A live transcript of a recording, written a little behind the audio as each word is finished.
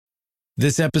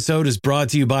This episode is brought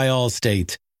to you by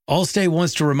Allstate. Allstate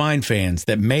wants to remind fans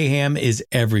that mayhem is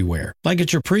everywhere, like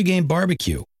at your pregame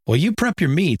barbecue. While you prep your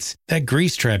meats, that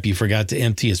grease trap you forgot to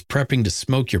empty is prepping to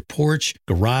smoke your porch,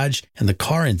 garage, and the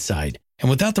car inside. And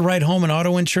without the right home and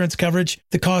auto insurance coverage,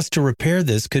 the cost to repair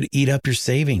this could eat up your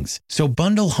savings. So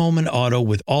bundle home and auto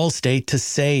with Allstate to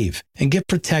save and get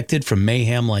protected from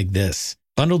mayhem like this.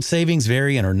 Bundled savings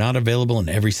vary and are not available in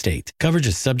every state. Coverage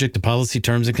is subject to policy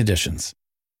terms and conditions.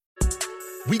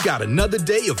 We got another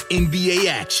day of NBA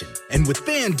action. And with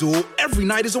FanDuel, every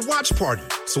night is a watch party.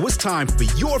 So it's time for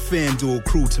your FanDuel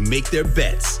crew to make their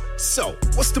bets. So,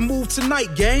 what's the move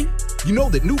tonight, gang? You know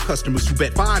that new customers who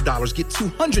bet $5 get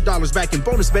 $200 back in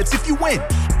bonus bets if you win.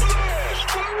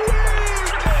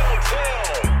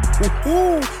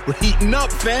 Woohoo! We're heating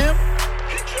up, fam.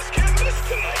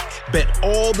 Bet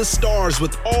all the stars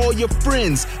with all your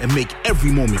friends and make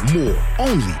every moment more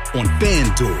only on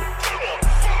FanDuel.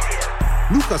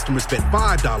 New customers bet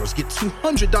 $5, get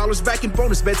 $200 back in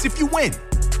bonus bets if you win.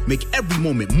 Make every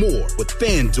moment more with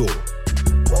FanDuel.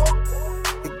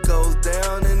 It goes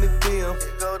down in the DM.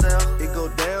 It go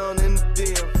down in the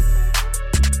DM.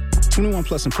 21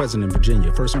 plus and present in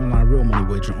Virginia. First online real money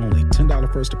wager only.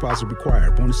 $10 first deposit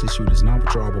required. Bonus issued is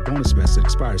non-withdrawable bonus vest that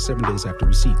expires 7 days after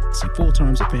receipt. See full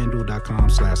terms at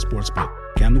FanDuel.com/sportsbook.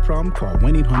 Gambling problem? Call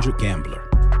 1-800-GAMBLER.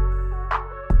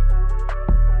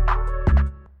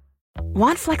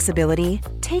 Want flexibility?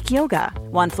 Take yoga.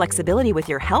 Want flexibility with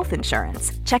your health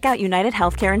insurance? Check out United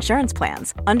Healthcare Insurance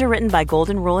Plans. Underwritten by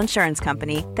Golden Rule Insurance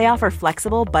Company, they offer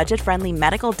flexible, budget-friendly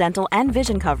medical, dental, and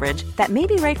vision coverage that may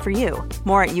be right for you.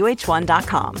 More at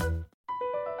UH1.com.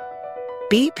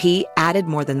 BP added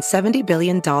more than $70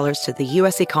 billion to the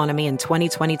U.S. economy in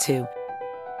 2022.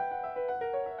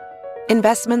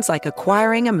 Investments like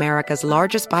acquiring America's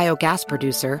largest biogas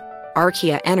producer,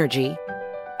 Archaea Energy,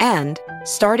 and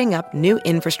starting up new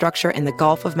infrastructure in the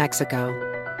Gulf of Mexico.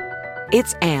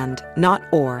 It's and, not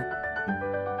or.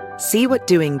 See what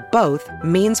doing both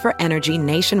means for energy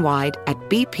nationwide at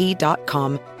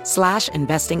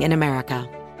bp.com/investing in America.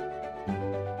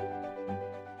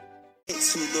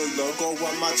 To the logo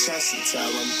on my chest and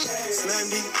tell them, slam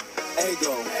me,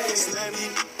 ego, slam me,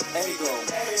 ego,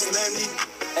 slam me,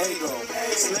 ego,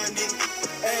 slam me,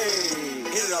 hey,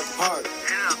 hit it up hard.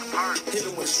 Hit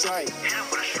him with a strike.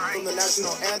 From the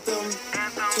national anthem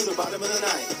to the bottom of the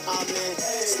night. I'm in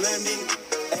slamming,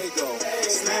 ego,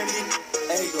 slamming,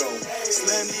 ego,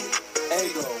 slamming,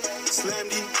 ego,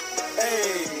 slamming,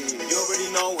 hey. You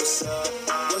already know what's up.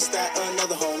 What's that?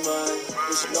 Another home run.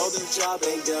 But you know the job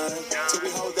ain't done till we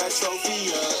hold that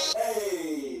trophy up.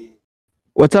 Hey.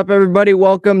 What's up, everybody?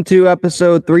 Welcome to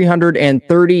episode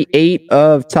 338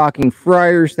 of Talking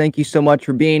Friars. Thank you so much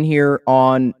for being here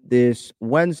on this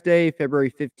Wednesday, February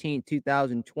 15th,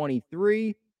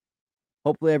 2023.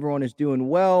 Hopefully everyone is doing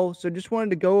well. So just wanted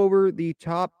to go over the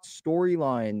top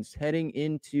storylines heading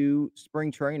into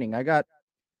spring training. I got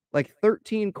like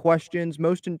 13 questions,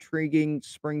 most intriguing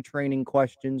spring training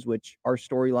questions, which are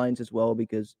storylines as well,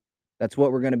 because that's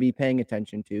what we're going to be paying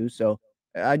attention to. So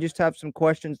I just have some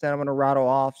questions that I'm going to rattle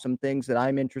off, some things that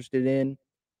I'm interested in,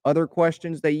 other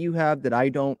questions that you have that I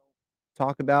don't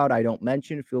talk about, I don't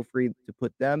mention. Feel free to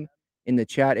put them in the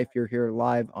chat if you're here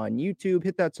live on YouTube.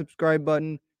 Hit that subscribe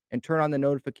button and turn on the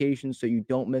notifications so you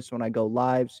don't miss when I go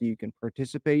live, so you can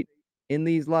participate in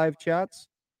these live chats.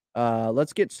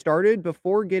 Let's get started.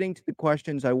 Before getting to the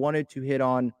questions, I wanted to hit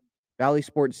on Valley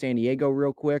Sports San Diego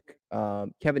real quick.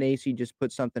 Kevin Acee just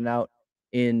put something out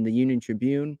in the Union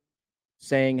Tribune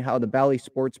saying how the Valley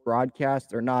Sports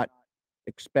broadcasts are not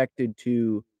expected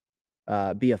to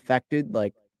be affected,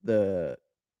 like the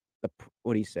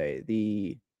what do you say,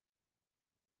 the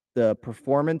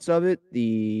performance of it.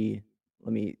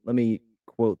 Let me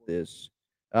quote this.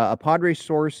 A Padres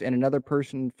source and another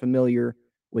person familiar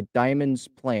with Diamond's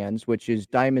plans, which is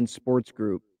Diamond Sports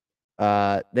Group.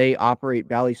 They operate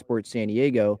Valley Sports San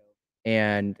Diego,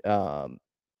 and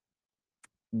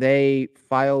they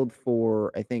filed for,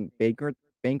 I think,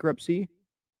 bankruptcy.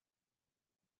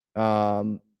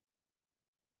 The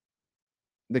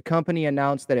company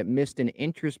announced that it missed an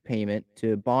interest payment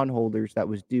to bondholders that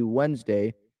was due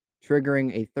Wednesday,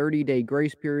 triggering a 30-day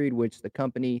grace period, which the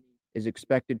company is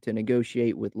expected to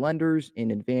negotiate with lenders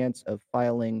in advance of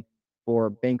filing for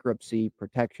bankruptcy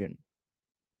protection.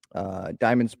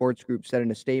 Diamond Sports Group said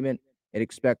in a statement, it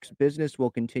expects business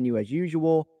will continue as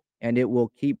usual, and it will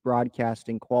keep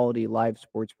broadcasting quality live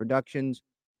sports productions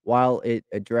while it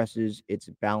addresses its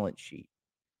balance sheet.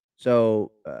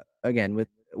 So, again, with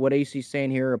what Acee's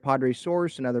saying here, a Padres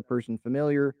source, another person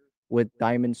familiar with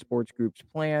Diamond Sports Group's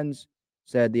plans,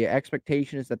 said the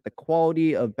expectation is that the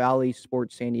quality of Bally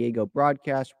Sports San Diego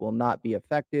broadcast will not be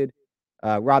affected.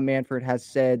 Rob Manfred has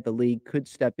said the league could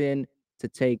step in to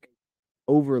take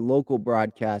over local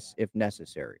broadcasts if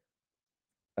necessary.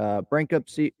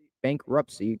 Bankruptcy,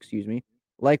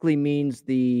 likely means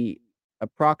the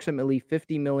approximately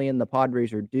 $50 million the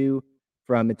Padres are due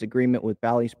from its agreement with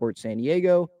Bally Sports San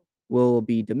Diego will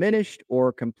be diminished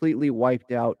or completely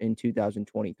wiped out in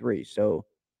 2023. So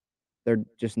they're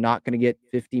just not going to get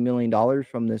 $50 million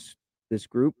from this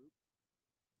group.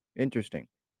 Interesting.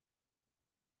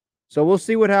 So we'll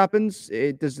see what happens.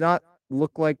 It does not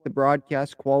look like the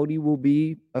broadcast quality will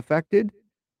be affected.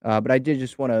 But I did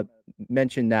just want to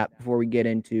mention that before we get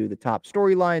into the top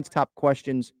storylines, top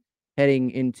questions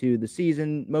heading into the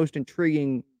season, most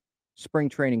intriguing spring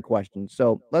training questions.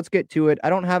 So let's get to it. I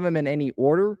don't have them in any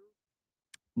order,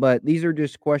 but these are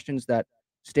just questions that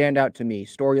stand out to me,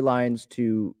 storylines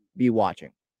to be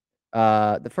watching.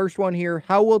 The first one here,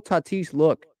 how will Tatis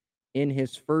look in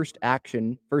his first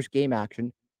game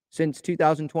action since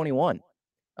 2021?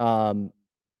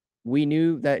 We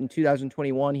knew that in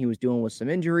 2021 he was dealing with some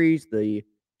injuries, the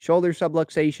shoulder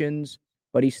subluxations,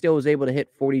 but he still was able to hit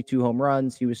 42 home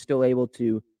runs. He was still able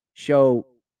to show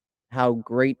how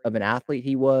great of an athlete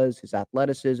he was, his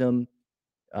athleticism.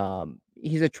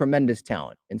 He's a tremendous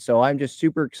talent. And so I'm just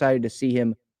super excited to see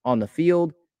him on the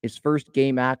field. His first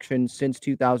game action since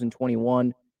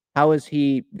 2021. How is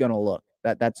he going to look?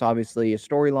 That's obviously a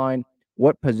storyline.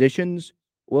 What positions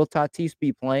will Tatis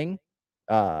be playing?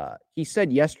 He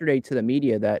said yesterday to the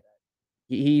media that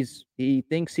he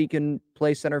thinks he can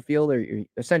play center field, or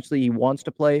essentially he wants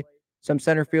to play some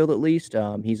center field at least.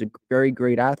 He's a very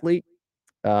great athlete,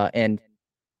 and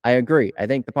I agree. I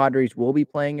think the Padres will be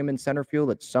playing him in center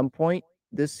field at some point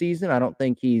this season. I don't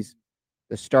think he's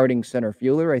the starting center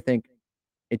fielder. I think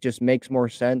it just makes more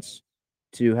sense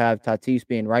to have Tatis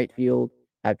be in right field,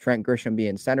 have Trent Grisham be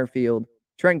in center field.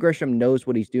 Trent Grisham knows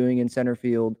what he's doing in center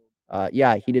field.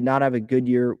 He did not have a good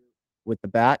year with the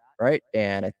bat, right?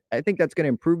 And I think that's going to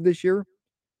improve this year.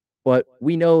 But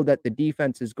we know that the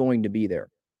defense is going to be there.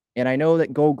 And I know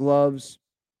that Gold Gloves,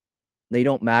 they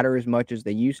don't matter as much as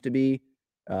they used to be.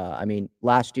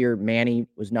 Last year, Manny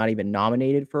was not even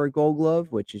nominated for a Gold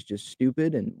Glove, which is just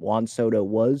stupid. And Juan Soto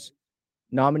was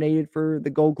nominated for the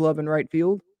Gold Glove in right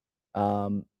field.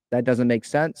 That doesn't make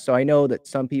sense. So I know that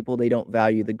some people, they don't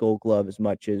value the Gold Glove as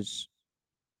much as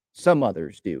some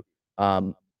others do.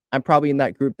 I'm probably in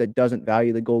that group that doesn't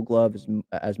value the Gold Glove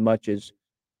as much as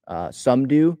some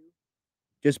do,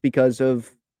 just because of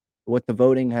what the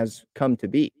voting has come to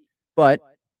be. But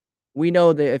we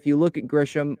know that if you look at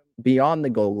Grisham beyond the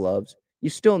Gold Gloves, you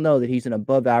still know that he's an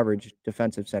above-average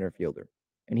defensive center fielder,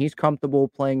 and he's comfortable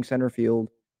playing center field.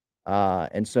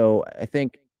 And so I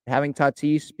think having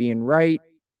Tatis being right,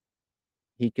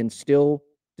 he can still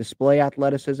display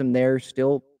athleticism there.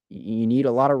 Still, you need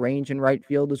a lot of range in right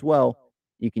field as well.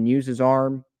 You can use his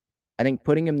arm. I think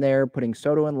putting him there, putting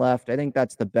Soto in left, I think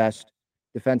that's the best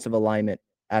defensive alignment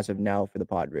as of now for the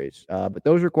Padres. But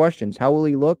those are questions. How will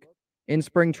he look in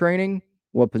spring training?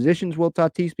 What positions will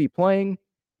Tatis be playing?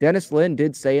 Dennis Lin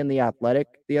did say in The Athletic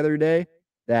the other day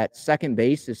that second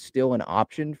base is still an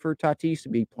option for Tatis to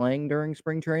be playing during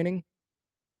spring training,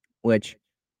 which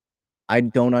I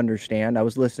don't understand. I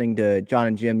was listening to John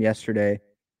and Jim yesterday,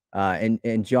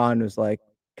 and John was like,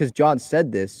 because John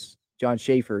said this, John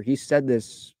Schaefer, he said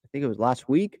this, I think it was last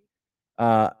week,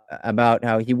 about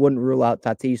how he wouldn't rule out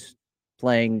Tatis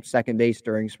playing second base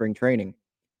during spring training.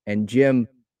 And Jim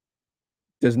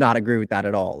does not agree with that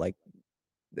at all. Like,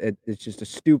 it's just a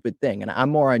stupid thing. And I'm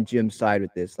more on Jim's side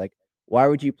with this. Like, why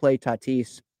would you play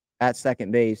Tatis at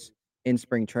second base in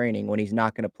spring training when he's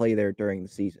not going to play there during the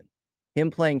season? Him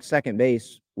playing second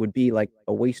base would be like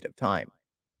a waste of time,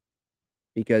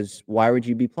 because why would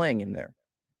you be playing him there?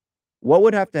 What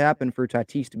would have to happen for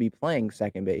Tatis to be playing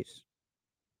second base?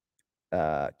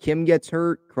 Kim gets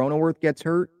hurt. Cronenworth gets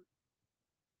hurt.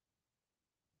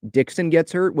 Dixon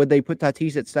gets hurt. Would they put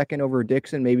Tatis at second over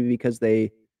Dixon? Maybe because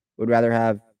they would rather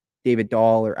have David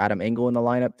Dahl or Adam Engel in the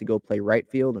lineup to go play right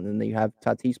field, and then they have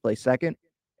Tatis play second,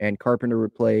 and Carpenter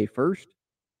would play first.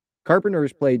 Carpenter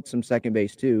has played some second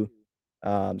base too.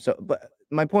 But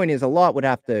my point is, a lot would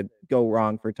have to go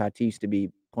wrong for Tatis to be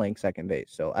playing second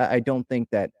base. So I don't think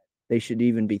that they should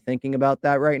even be thinking about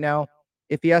that right now.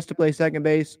 If he has to play second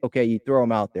base, okay, you throw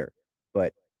him out there.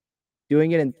 But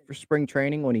doing it in spring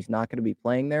training when he's not going to be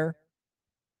playing there,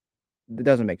 that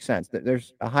doesn't make sense.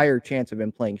 There's a higher chance of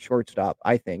him playing shortstop,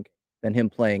 I think, than him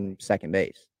playing second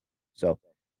base. So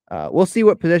we'll see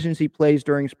what positions he plays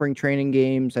during spring training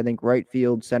games. I think right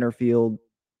field, center field,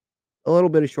 a little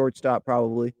bit of shortstop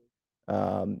probably.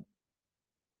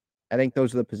 I think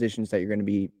those are the positions that you're going to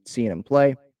be seeing him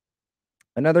play.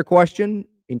 Another question,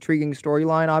 intriguing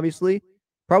storyline, obviously.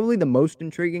 Probably the most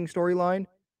intriguing storyline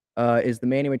is the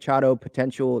Manny Machado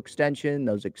potential extension,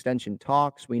 those extension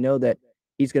talks. We know that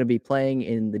he's going to be playing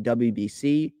in the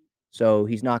WBC, so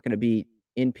he's not going to be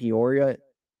in Peoria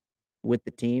with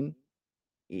the team.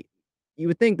 You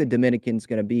would think the Dominican's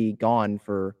going to be gone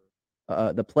for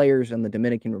the players and the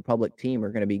Dominican Republic team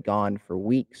are going to be gone for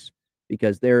weeks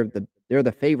because they're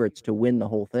the favorites to win the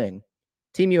whole thing.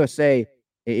 Team USA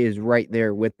is right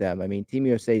there with them. I mean, Team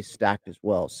USA is stacked as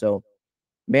well. So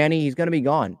Manny, he's going to be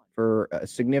gone for a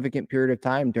significant period of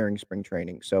time during spring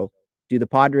training. So do the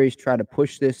Padres try to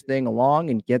push this thing along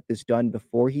and get this done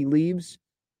before he leaves?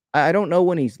 I don't know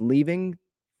when he's leaving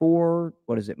for,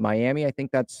 Miami? I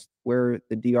think that's where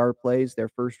the DR plays their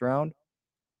first round.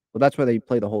 Well, that's where they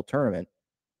play the whole tournament.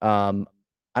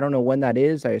 I don't know when that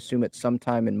is. I assume it's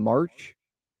sometime in March,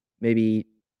 maybe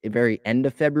the very end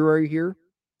of February here.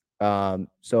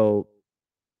 So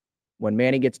when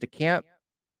Manny gets to camp,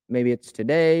 maybe it's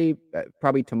today,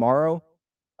 probably tomorrow.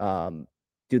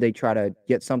 Do they try to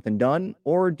get something done,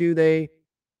 or do they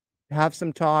have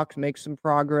some talks, make some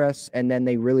progress, and then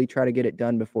they really try to get it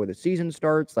done before the season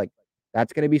starts? Like,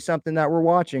 that's going to be something that we're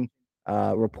watching.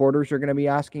 Reporters are going to be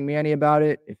asking Manny about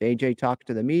it. If AJ talks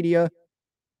to the media,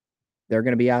 they're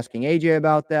going to be asking AJ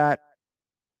about that.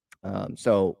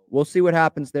 So we'll see what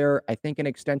happens there. I think an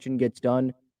extension gets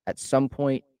done at some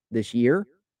point this year.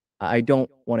 I don't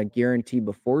want to guarantee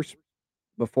before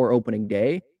opening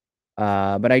day,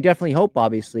 but I definitely hope,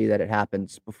 obviously, that it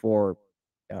happens before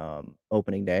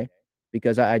opening day,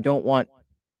 because I don't want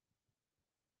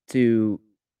to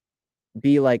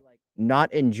be like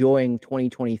not enjoying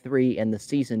 2023 and the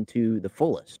season to the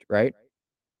fullest, right?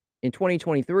 In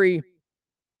 2023,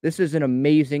 this is an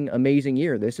amazing, amazing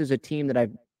year. This is a team that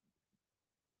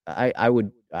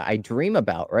I dream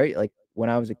about, right? Like when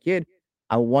I was a kid,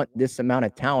 I want this amount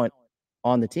of talent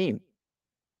on the team.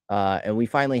 And we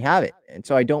finally have it. And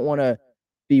so I don't want to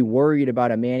be worried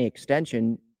about a Manny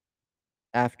extension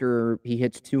after he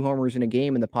hits 2 homers in a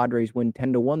game and the Padres win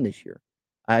 10-1 this year.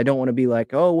 I don't want to be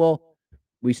like, oh, well,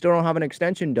 we still don't have an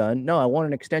extension done. No, I want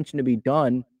an extension to be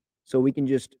done so we can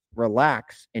just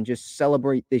relax and just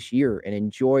celebrate this year and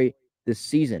enjoy this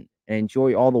season and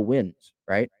enjoy all the wins,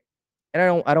 right?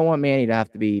 And I don't want Manny to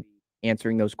have to be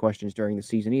answering those questions during the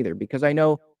season either, because I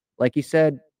know, like he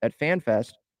said at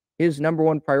FanFest, his number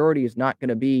one priority is not going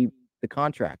to be the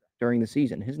contract during the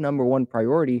season. His number one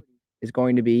priority is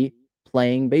going to be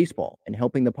playing baseball and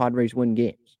helping the Padres win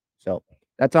games. So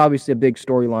that's obviously a big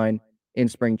storyline in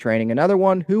spring training. Another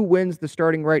one, who wins the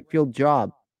starting right field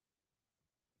job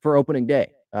for opening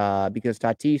day? Because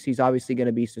Tatis, he's obviously going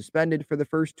to be suspended for the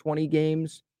first 20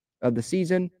 games of the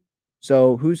season.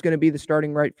 So who's going to be the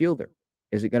starting right fielder?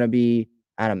 Is it going to be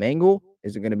Adam Engel?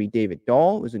 Is it going to be David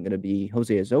Dahl? Is it going to be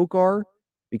Jose Azocar?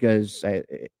 Because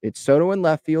it's Soto in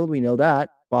left field. We know that.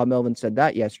 Bob Melvin said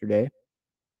that yesterday.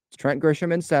 It's Trent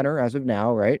Grisham in center as of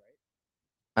now, right?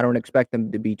 I don't expect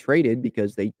them to be traded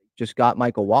because they just got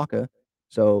Michael Wacha.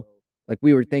 So, like,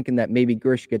 we were thinking that maybe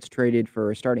Grish gets traded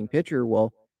for a starting pitcher.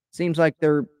 Well, it seems like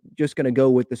they're just going to go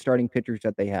with the starting pitchers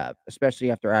that they have,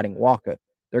 especially after adding Wacha.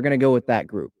 They're going to go with that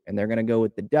group, and they're going to go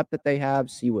with the depth that they have,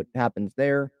 see what happens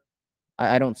there.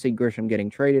 I don't see Grisham getting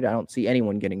traded. I don't see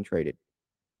anyone getting traded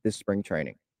this spring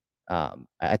training.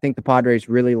 I think the Padres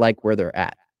really like where they're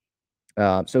at.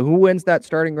 So who wins that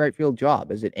starting right field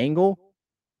job? Is it Engel?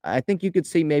 I think you could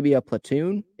see maybe a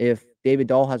platoon if David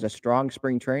Dahl has a strong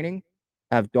spring training,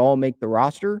 have Dahl make the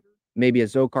roster. Maybe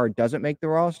Azocar doesn't make the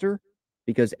roster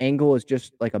because Engel is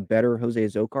just like a better Jose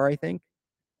Azocar, I think.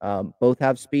 Both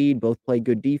have speed, both play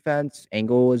good defense.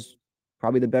 Engel is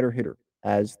probably the better hitter,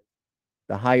 has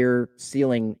the higher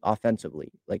ceiling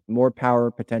offensively, like more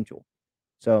power potential.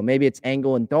 So maybe it's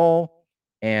Engel and Dahl,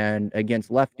 and against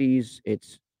lefties,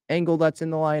 it's Engel that's in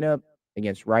the lineup.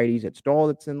 Against righties, it's Dahl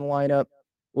that's in the lineup.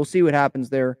 We'll see what happens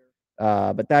there.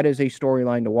 But that is a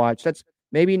storyline to watch. That's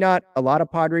maybe not a lot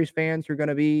of Padres fans are going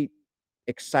to be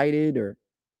excited, or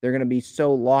they're going to be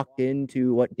so locked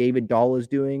into what David Dahl is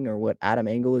doing or what Adam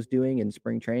Engel is doing in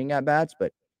spring training at bats.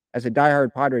 But as a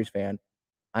diehard Padres fan,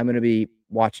 I'm going to be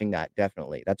watching that,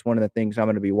 definitely. That's one of the things I'm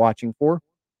going to be watching for.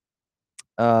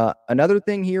 Another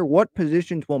thing here, what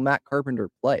positions will Matt Carpenter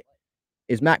play?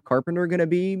 Is Matt Carpenter going to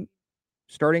be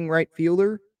starting right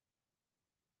fielder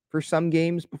for some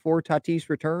games before Tatis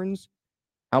returns?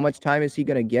 How much time is he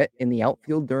going to get in the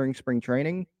outfield during spring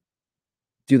training?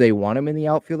 Do they want him in the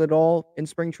outfield at all in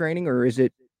spring training, or is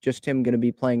it just him going to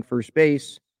be playing first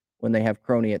base when they have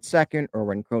Crony at second, or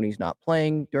when Crony's not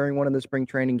playing during one of the spring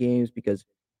training games? Because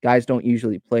Guys don't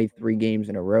usually play 3 games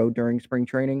in a row during spring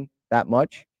training that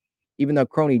much. Even though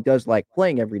Crony does like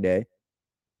playing every day,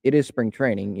 it is spring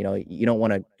training. You don't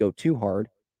want to go too hard.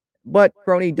 But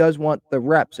Crony does want the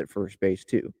reps at first base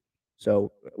too.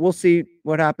 So we'll see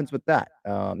what happens with that.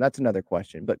 That's another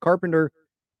question. But Carpenter,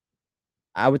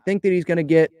 I would think that he's going to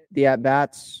get the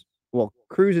at-bats. Well,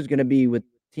 Cruz is going to be with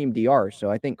Team DR,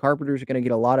 so I think Carpenter's going to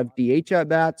get a lot of DH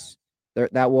at-bats.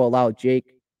 That will allow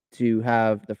Jake to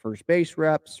have the first base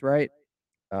reps, right?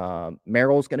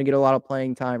 Merrill's going to get a lot of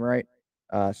playing time, right?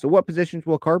 So what positions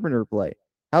will Carpenter play?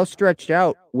 How stretched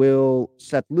out will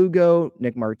Seth Lugo,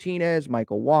 Nick Martinez,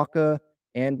 Michael Wacha,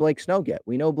 and Blake Snell get?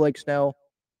 We know Blake Snell,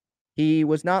 he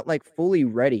was not like fully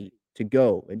ready to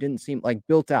go. It didn't seem like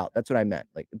built out. That's what I meant,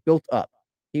 like built up.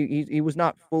 He was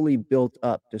not fully built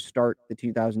up to start the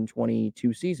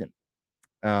 2022 season.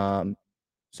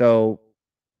 So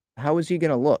how is he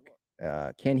going to look?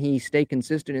 Can he stay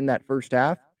consistent in that first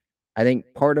half? I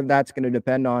think part of that's going to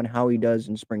depend on how he does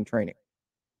in spring training.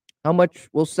 How much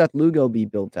will Seth Lugo be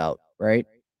built out, right?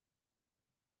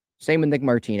 Same with Nick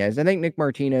Martinez. I think Nick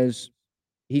Martinez,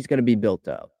 he's going to be built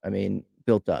up.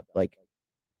 Like,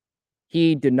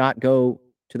 he did not go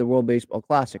to the World Baseball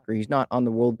Classic, or he's not on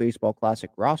the World Baseball Classic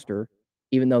roster,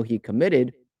 even though he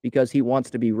committed, because he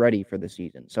wants to be ready for the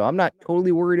season. So I'm not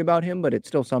totally worried about him, but it's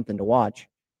still something to watch.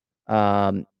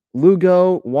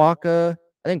 Lugo, Wacha,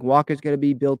 I think Wacha's going to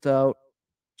be built out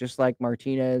just like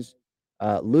Martinez.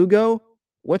 Lugo,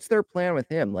 what's their plan with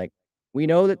him? Like, we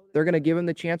know that they're going to give him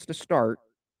the chance to start,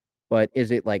 but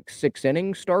is it like 6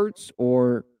 inning starts,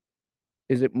 or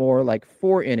is it more like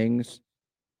 4 innings,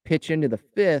 pitch into the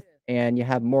 5th, and you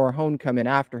have Morejon come in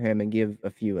after him and give a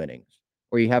few innings?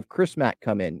 Or you have Chris Matt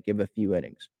come in, give a few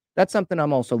innings. That's something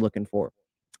I'm also looking for.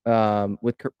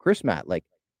 With Chris Matt, like,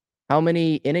 how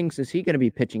many innings is he going to be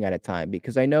pitching at a time?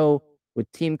 Because I know with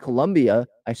Team Columbia,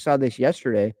 I saw this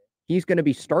yesterday, he's going to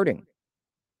be starting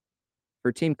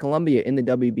for Team Columbia in the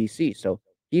WBC. So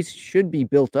he should be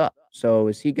built up. So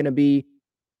is he going to be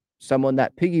someone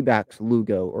that piggybacks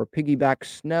Lugo or piggybacks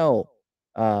Snell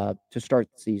to start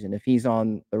the season if he's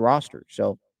on the roster?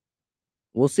 So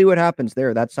we'll see what happens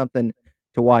there. That's something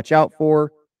to watch out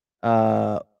for,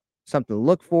 something to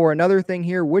look for. Another thing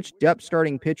here, which depth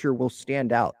starting pitcher will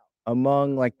stand out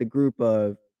among like the group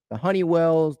of the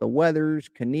Honeywells, the Weathers,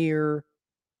 Kinnear,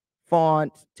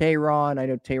 Font, Tehran? I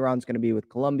know Tehran's going to be with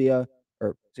Columbia,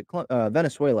 or is it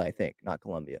Venezuela, I think, not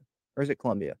Columbia. Or is it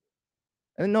Columbia?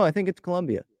 No, I think it's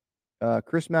Columbia.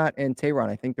 Chris Matt and Tehran,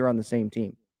 I think they're on the same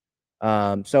team.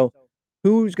 So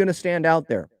who's going to stand out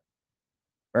there?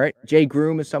 All right. Jay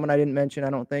Groom is someone I didn't mention, I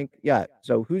don't think. Yeah.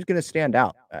 So who's going to stand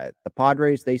out? The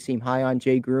Padres, they seem high on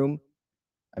Jay Groom.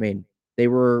 I mean, they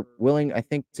were willing, I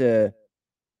think, to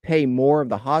pay more of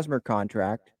the Hosmer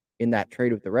contract in that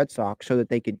trade with the Red Sox so that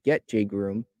they could get Jay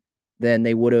Groom than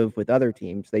they would have with other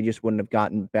teams. They just wouldn't have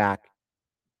gotten back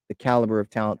the caliber of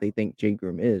talent they think Jay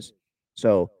Groom is.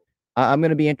 So I'm going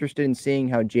to be interested in seeing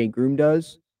how Jay Groom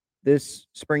does this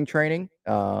spring training.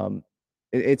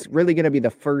 It's really going to be the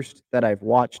first that I've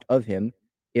watched of him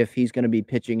if he's going to be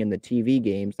pitching in the TV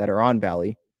games that are on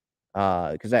Valley.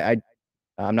 Because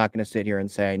I'm not going to sit here and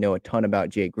say I know a ton about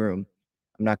Jay Groom.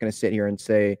 I'm not going to sit here and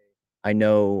say I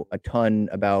know a ton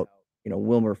about,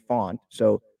 Wilmer Font.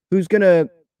 So who's going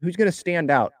to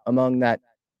stand out among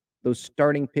those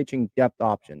starting pitching depth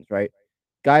options, right?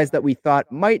 Guys that we thought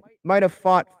might have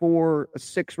fought for a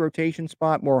 6 rotation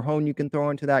spot. Morejon you can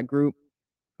throw into that group.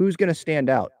 Who's going to stand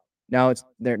out? Now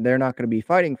they're not going to be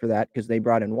fighting for that because they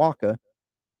brought in Wacha.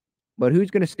 But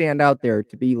who's going to stand out there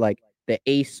to be like the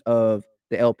ace of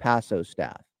the El Paso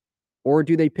staff? Or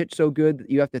do they pitch so good that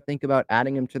you have to think about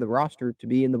adding him to the roster to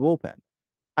be in the bullpen?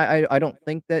 I don't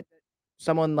think that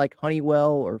someone like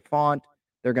Honeywell or Font,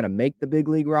 they're going to make the big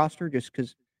league roster just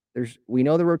because we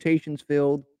know the rotation's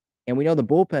filled and we know the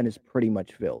bullpen is pretty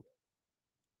much filled.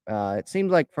 It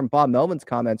seems like from Bob Melvin's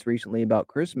comments recently about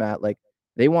Chris Matt, like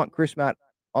they want Chris Matt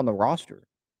on the roster.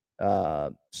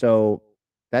 So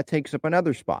that takes up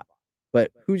another spot.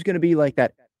 But who's going to be like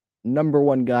that number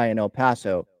one guy in El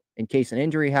Paso in case an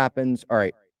injury happens? All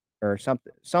right, or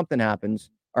something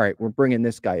happens. All right, we're bringing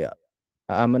this guy up.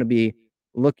 I'm going to be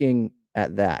looking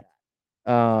at that.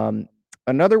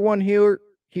 Another one here,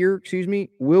 excuse me.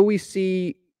 Will we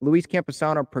see Luis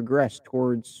Campusano progress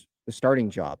towards the starting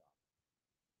job?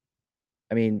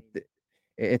 I mean,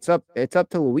 it's up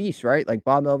to Luis, right? Like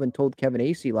Bob Melvin told Kevin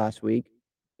Acee last week,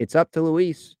 it's up to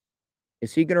Luis.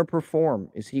 Is he going to perform?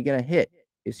 Is he going to hit?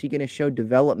 Is he going to show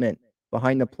development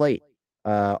behind the plate?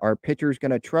 Are pitchers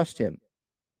going to trust him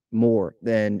more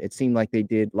than it seemed like they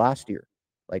did last year?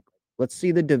 Like, let's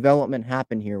see the development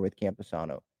happen here with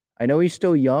Campusano. I know he's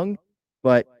still young,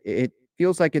 but it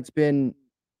feels like it's been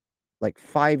like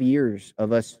 5 years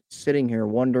of us sitting here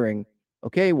wondering,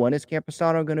 okay, when is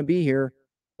Camposano going to be here?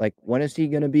 Like, when is he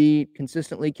going to be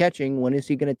consistently catching? When is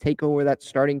he going to take over that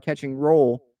starting catching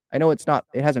role? I know it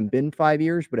hasn't been 5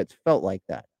 years, but it's felt like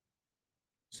that.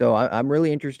 So I'm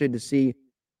really interested to see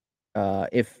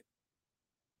if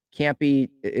Campy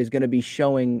is going to be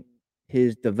showing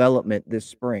his development this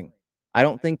spring. I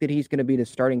don't think that he's going to be the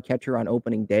starting catcher on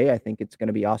opening day. I think it's going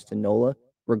to be Austin Nola,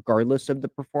 regardless of the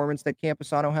performance that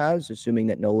Camposano has, assuming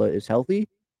that Nola is healthy.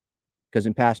 Because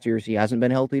in past years, he hasn't been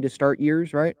healthy to start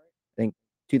years, right? I think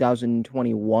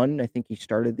 2021, I think he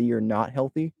started the year not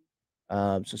healthy.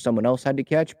 So someone else had to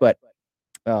catch. But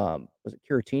was it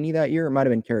Caratini that year? It might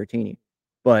have been Caratini.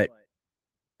 But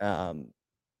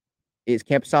is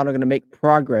Camposano going to make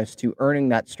progress to earning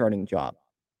that starting job?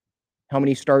 How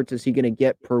many starts is he going to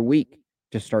get per week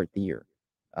to start the year?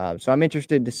 So I'm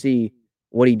interested to see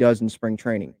what he does in spring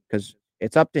training, because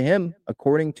it's up to him,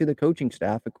 according to the coaching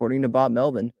staff, according to Bob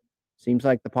Melvin. Seems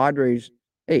like the Padres,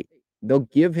 hey, they'll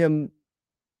give him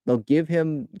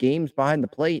games behind the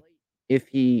plate if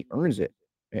he earns it.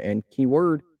 And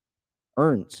keyword,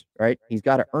 earns, right? He's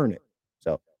got to earn it.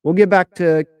 So we'll get back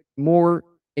to more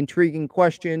intriguing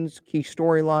questions, key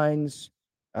storylines.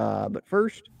 But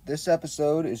first, this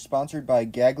episode is sponsored by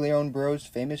Gaglione Bros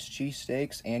famous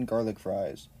cheesesteaks and garlic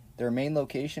fries. Their main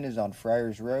location is on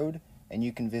Friars Road, and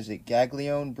you can visit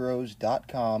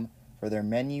gaglionebros.com for their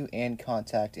menu and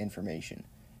contact information.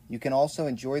 You can also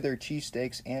enjoy their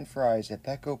cheesesteaks and fries at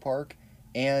Petco Park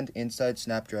and inside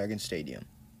Snapdragon Stadium.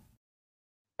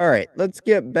 All right, let's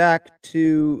get back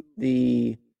to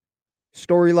the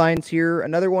storylines here.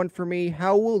 Another one for me.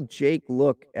 How will Jake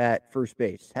look at first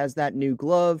base? Has that new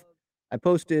glove? I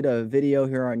posted a video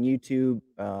here on YouTube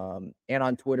and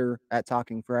on Twitter at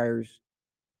Talking Friars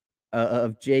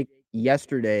of Jake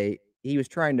yesterday. He was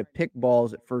trying to pick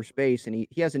balls at first base, and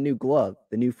he has a new glove,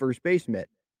 the new first base mitt.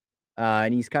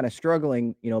 And he's kind of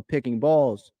struggling, picking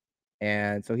balls.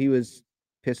 And so he was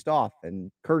pissed off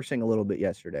and cursing a little bit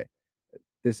yesterday.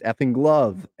 This effing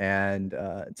glove, and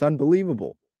it's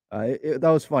unbelievable. That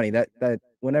was funny. That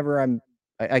whenever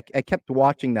I kept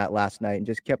watching that last night and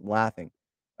just kept laughing.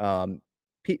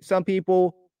 Some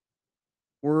people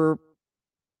were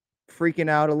freaking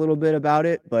out a little bit about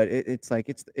it, but it's like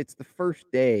it's the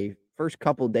first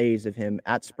couple days of him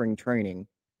at spring training.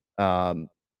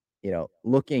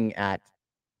 Looking at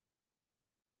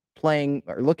playing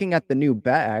or looking at the new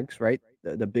bags, right?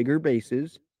 The bigger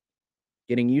bases,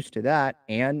 getting used to that,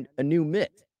 and a new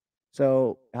mitt.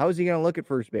 So how is he going to look at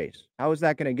first base? How is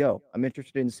that going to go? I'm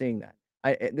interested in seeing that.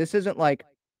 This isn't like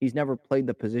he's never played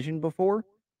the position before,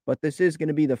 but this is going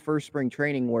to be the first spring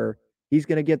training where he's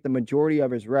going to get the majority of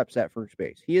his reps at first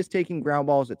base. He is taking ground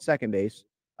balls at second base.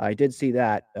 I did see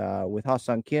that with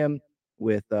Ha-Seong Kim,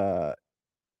 with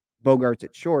Bogaerts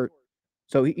at short.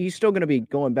 So he's still going to be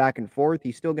going back and forth.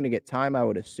 He's still going to get time, I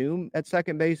would assume, at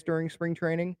second base during spring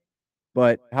training.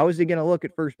 But how is he going to look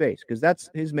at first base? Because that's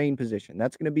his main position.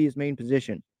 That's going to be his main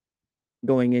position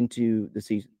going into the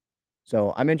season.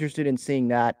 So I'm interested in seeing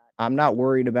that. I'm not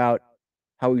worried about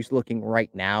how he's looking right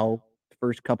now. The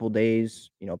first couple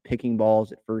days, picking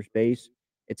balls at first base.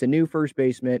 It's a new first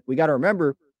baseman. We got to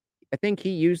remember, I think he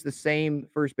used the same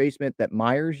first baseman that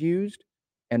Myers used.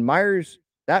 And Myers,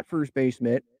 that first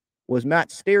baseman, was Matt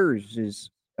Stairs'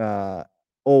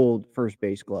 old first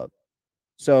base glove.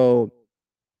 So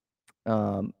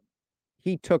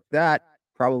he took that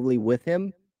probably with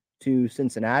him to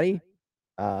Cincinnati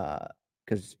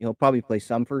because he'll probably play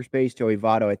some first base. Joey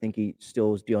Votto, I think he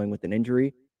still is dealing with an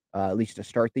injury, at least to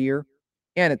start the year.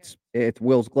 And it's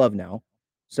Will's glove now.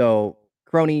 So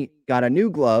Crony got a new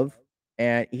glove,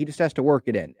 and he just has to work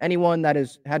it in. Anyone that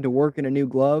has had to work in a new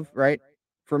glove, right?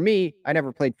 For me, I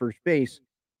never played first base,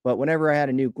 but whenever I had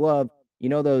a new glove,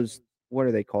 those, what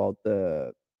are they called?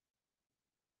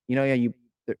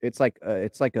 It's like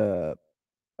a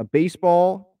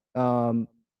baseball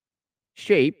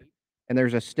shape, and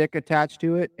there's a stick attached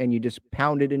to it, and you just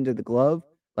pound it into the glove.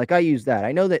 Like, I use that.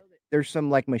 I know that there's some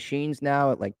like machines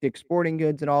now at like Dick's Sporting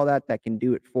Goods and all that can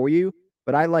do it for you,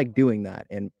 but I like doing that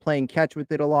and playing catch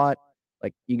with it a lot.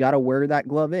 Like, you got to wear that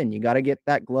glove in. You got to get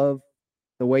that glove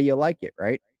the way you like it,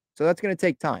 right? So that's going to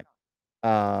take time.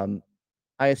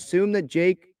 I assume that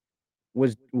Jake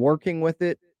was working with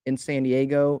it in San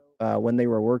Diego when they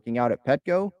were working out at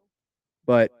Petco,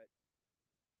 but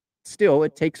still,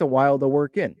 it takes a while to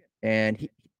work in. And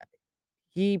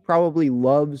he probably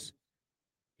loves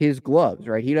his gloves,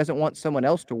 right? He doesn't want someone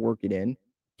else to work it in.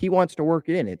 He wants to work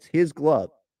it in. It's his glove.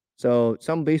 So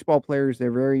some baseball players,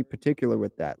 they're very particular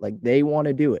with that. Like, they want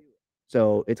to do it.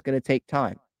 So it's going to take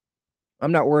time.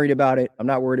 I'm not worried about it. I'm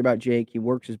not worried about Jake. He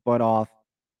works his butt off.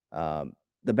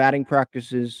 The batting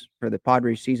practices for the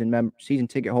Padres season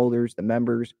ticket holders, the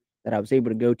members that I was able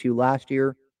to go to last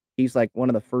year, he's like one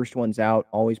of the first ones out,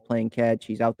 always playing catch.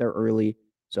 He's out there early.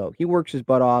 So he works his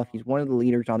butt off. He's one of the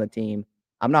leaders on the team.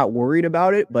 I'm not worried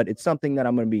about it, but it's something that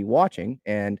I'm going to be watching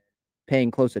and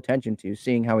paying close attention to,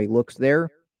 seeing how he looks there.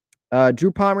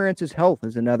 Drew Pomerantz's health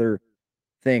is another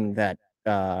thing that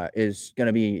is going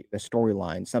to be a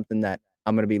storyline, something that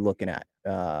I'm going to be looking at.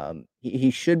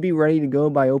 He should be ready to go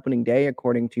by opening day,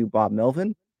 according to Bob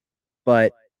Melvin.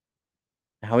 But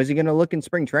how is he going to look in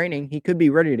spring training? He could be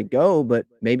ready to go, but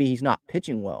maybe he's not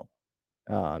pitching well.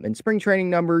 In spring training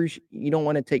numbers, you don't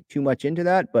want to take too much into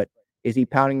that, but is he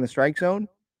pounding the strike zone?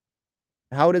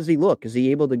 How does he look? Is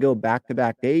he able to go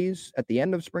back-to-back days at the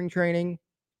end of spring training?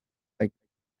 Like,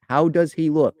 how does he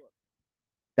look?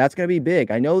 That's going to be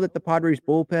big. I know that the Padres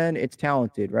bullpen, it's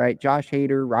talented, right? Josh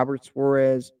Hader, Robert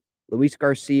Suarez, Luis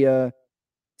Garcia,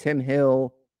 Tim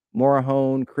Hill,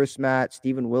 Morahone, Chris Matt,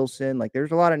 Steven Wilson. Like,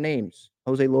 there's a lot of names.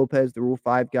 Jose Lopez, the Rule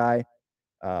 5 guy.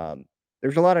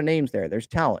 There's a lot of names there. There's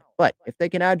talent. But if they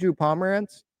can add Drew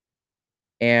Pomerantz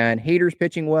and Hader's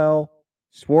pitching well,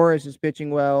 Suarez is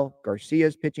pitching well,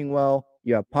 Garcia's pitching well,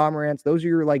 you have Pomerantz, those are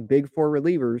your like big four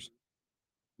relievers.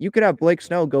 You could have Blake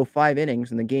Snell go 5 innings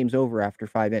and the game's over after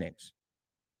 5 innings.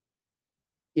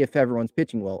 If everyone's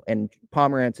pitching well. And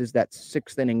Pomerantz is that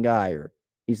 6th inning guy, or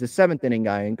he's the 7th inning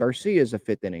guy, and Garcia is a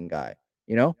 5th inning guy,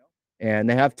 you know? And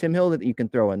they have Tim Hill that you can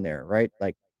throw in there, right?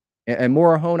 Like, and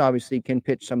Morahone obviously can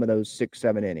pitch some of those 6,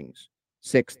 7 innings.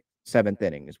 6th, 7th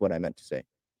inning is what I meant to say.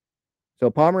 So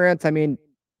Pomerantz, I mean,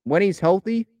 when he's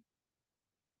healthy,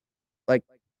 like,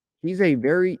 he's a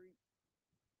very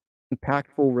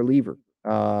impactful reliever.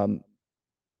 I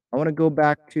want to go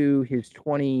back to his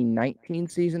 2019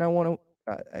 season. I want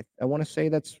to say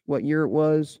that's what year it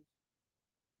was.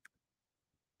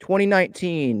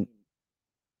 2019.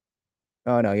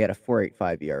 Oh no, he had a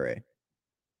 4.85 ERA.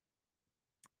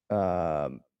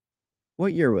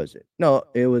 What year was it?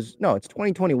 It's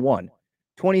 2021.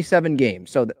 27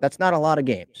 games. So that's not a lot of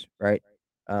games, right?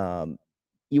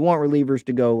 You want relievers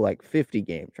to go like 50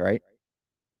 games, right?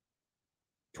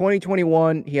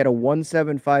 2021, he had a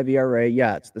 1.75 ERA.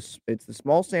 Yeah, it's the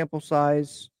small sample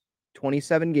size,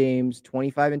 27 games,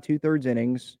 25 and 2/3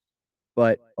 innings,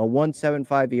 but a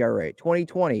 1.75 ERA.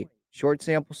 2020, short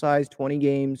sample size, 20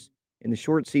 games in the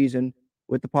short season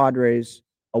with the Padres,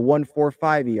 a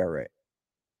 1.45 ERA.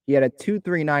 He had a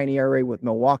 2.39 ERA with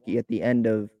Milwaukee at the end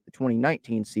of the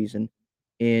 2019 season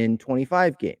in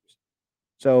 25 games.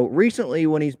 So recently,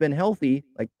 when he's been healthy,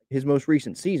 like his most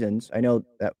recent seasons, I know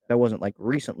that wasn't like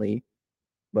recently,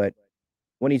 but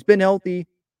when he's been healthy,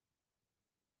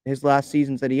 his last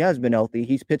seasons that he has been healthy,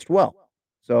 he's pitched well.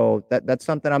 So that's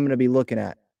something I'm going to be looking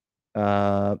at.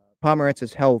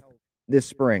 Pomerantz's health this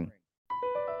spring.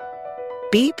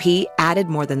 BP added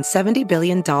more than $70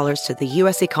 billion to the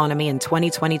U.S. economy in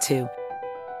 2022.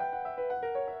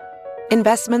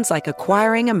 Investments like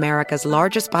acquiring America's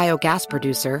largest biogas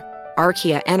producer,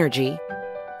 Archaea Energy,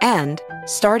 and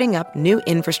starting up new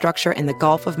infrastructure in the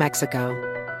Gulf of Mexico.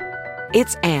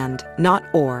 It's and, not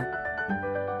or.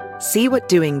 See what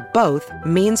doing both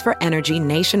means for energy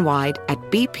nationwide at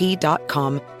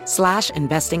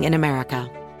bp.com/investing in America.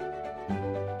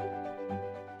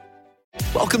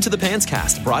 Welcome to the Pants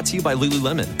Cast, brought to you by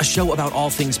Lululemon, a show about all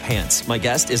things pants. My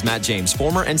guest is Matt James,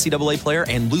 former NCAA player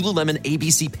and Lululemon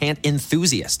ABC pant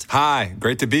enthusiast. Hi,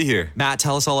 great to be here. Matt,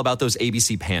 tell us all about those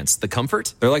ABC pants. The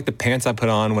comfort? They're like the pants I put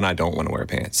on when I don't want to wear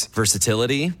pants.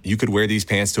 Versatility? You could wear these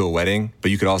pants to a wedding, but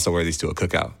you could also wear these to a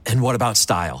cookout. And what about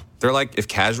style? They're like if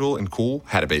casual and cool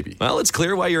had a baby. Well, it's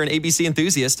clear why you're an ABC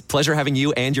enthusiast. Pleasure having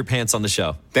you and your pants on the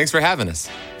show. Thanks for having us.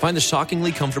 Find the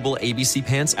shockingly comfortable ABC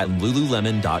pants at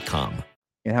Lululemon.com.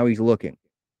 And how he's looking.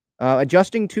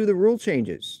 Adjusting to the rule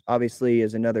changes, obviously,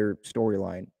 is another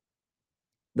storyline.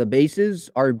 The bases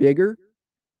are bigger,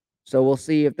 so we'll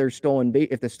see if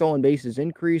if the stolen bases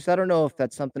increase. I don't know if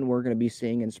that's something we're going to be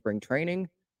seeing in spring training,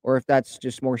 or if that's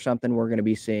just more something we're going to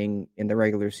be seeing in the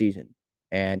regular season.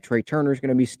 And Trey Turner's going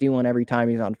to be stealing every time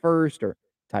he's on first, or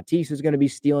Tatis is going to be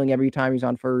stealing every time he's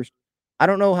on first. I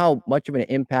don't know how much of an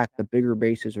impact the bigger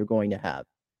bases are going to have.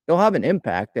 They'll have an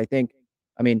impact, I think.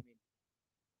 I mean,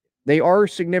 they are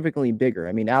significantly bigger.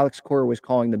 I mean, Alex Cora was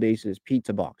calling the bases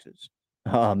pizza boxes.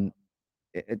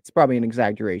 It's probably an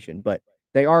exaggeration, but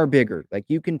they are bigger. Like,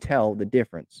 you can tell the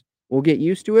difference. We'll get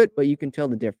used to it, but you can tell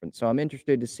the difference. So I'm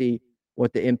interested to see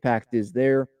what the impact is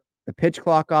there. The pitch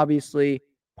clock, obviously.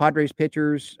 Padres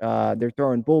pitchers, they're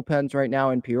throwing bullpens right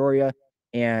now in Peoria.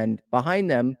 And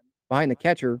behind them, behind the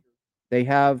catcher, they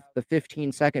have the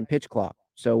 15-second pitch clock.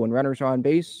 So when runners are on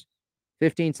base,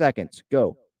 15 seconds,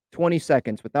 go. 20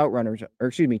 seconds without runners, or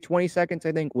excuse me, 20 seconds,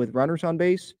 I think, with runners on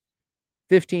base,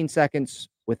 15 seconds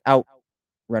without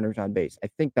runners on base. I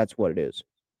think that's what it is.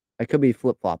 I could be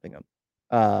flip-flopping them.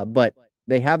 But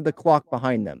they have the clock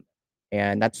behind them,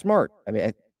 and that's smart. I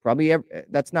mean,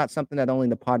 that's not something that only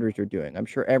the Padres are doing. I'm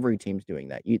sure every team's doing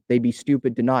that. They'd be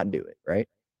stupid to not do it, right?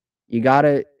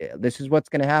 This is what's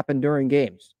going to happen during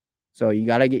games. So you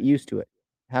got to get used to it.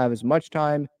 Have as much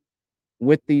time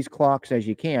with these clocks as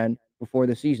you can before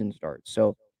the season starts.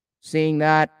 So seeing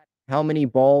that, how many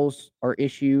balls are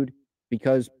issued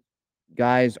because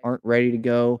guys aren't ready to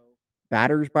go.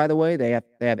 Batters, by the way, they have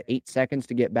 8 seconds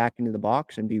to get back into the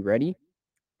box and be ready.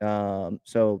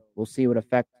 So we'll see what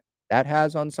effect that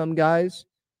has on some guys.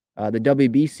 The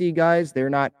WBC guys, they're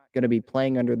not going to be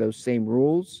playing under those same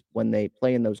rules when they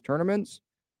play in those tournaments.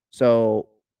 So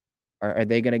are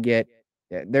they going to get –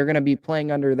 they're going to be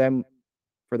playing under them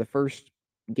for the first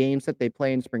games that they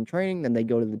play in spring training. Then they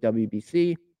go to the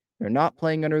WBC. They're not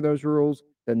playing under those rules.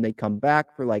 Then they come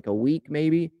back for like a week,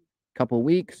 maybe a couple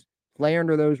weeks, play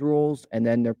under those rules, and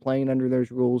then they're playing under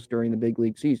those rules during the big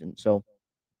league season. So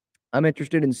I'm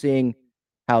interested in seeing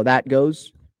how that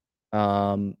goes.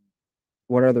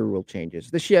 What other rule changes?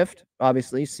 The shift,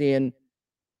 obviously, seeing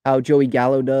how Joey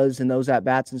Gallo does in those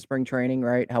at-bats in spring training,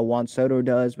 right? How Juan Soto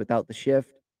does without the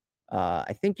shift.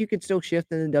 I think you could still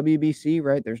shift in the WBC,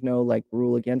 right? There's no, like,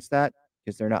 rule against that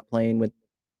because they're not playing with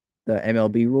the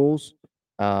MLB rules.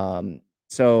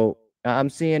 So I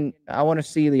want to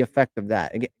see the effect of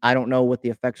that. Again, I don't know what the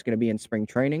effect's going to be in spring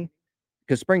training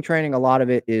because spring training, a lot of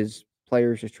it is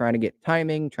players just trying to get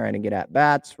timing, trying to get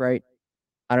at-bats, right?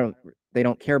 They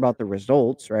don't care about the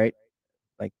results, right?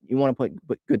 Like, you want to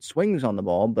put good swings on the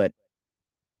ball, but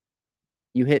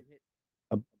you hit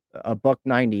a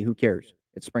 $190, who cares?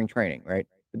 It's spring training, right?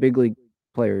 The big league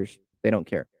players, they don't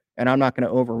care. And I'm not going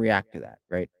to overreact to that,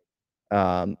 right?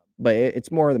 But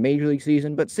it's more of the major league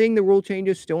season. But seeing the rule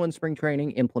changes still in spring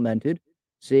training implemented,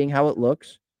 seeing how it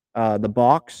looks. The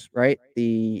box, right?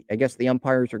 I guess the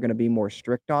umpires are going to be more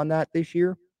strict on that this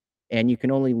year. And you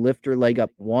can only lift your leg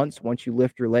up once. Once you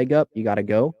lift your leg up, you got to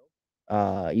go.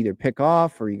 Either pick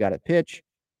off or you got to pitch.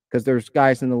 Because there's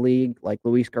guys in the league like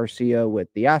Luis Garcia with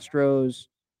the Astros.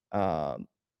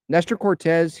 Nestor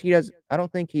Cortez, I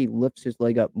don't think he lifts his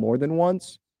leg up more than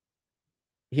once.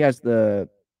 He has the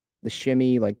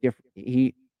shimmy, like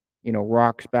he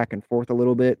rocks back and forth a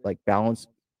little bit, like balance.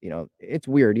 It's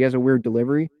weird. He has a weird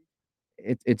delivery.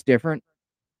 It's different.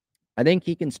 I think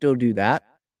he can still do that,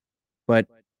 but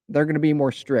they're going to be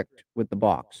more strict with the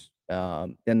box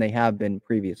than they have been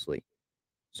previously.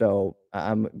 So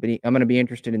I'm going to be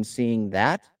interested in seeing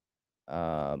that.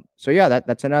 So yeah,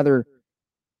 that's another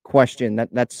question.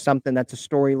 That's something that's a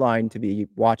storyline to be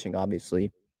watching,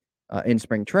 obviously, in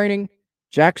spring training.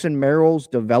 Jackson Merrill's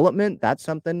development, that's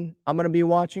something I'm going to be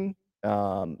watching.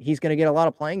 He's going to get a lot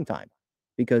of playing time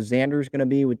because Xander's going to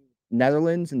be with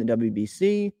Netherlands in the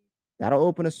WBC. That'll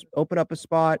open up a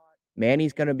spot.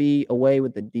 Manny's going to be away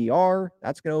with the DR.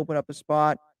 That's going to open up a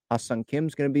spot. Ha-Seong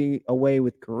Kim's going to be away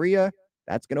with Korea.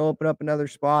 That's going to open up another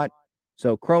spot.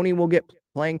 So Crony will get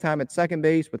playing time at second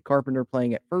base with Carpenter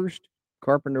playing at first.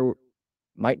 Carpenter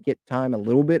might get time a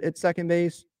little bit at second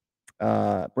base.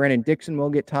 Brandon Dixon will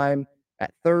get time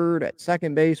at third, at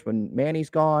second base when Manny's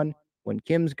gone, when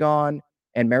Kim's gone,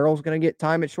 and Merrill's going to get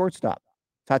time at shortstop.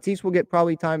 Tatis will get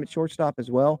probably time at shortstop as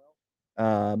well,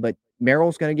 but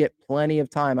Merrill's going to get plenty of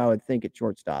time, I would think, at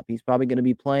shortstop. He's probably going to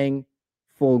be playing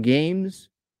full games,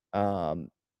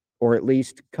 or at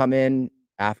least come in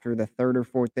after the third or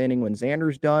fourth inning when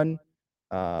Xander's done,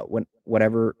 when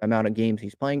whatever amount of games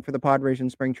he's playing for the Padres in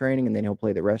spring training, and then he'll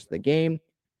play the rest of the game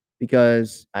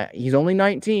because he's only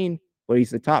 19, but he's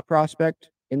the top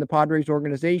prospect in the Padres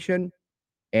organization,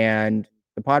 and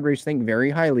the Padres think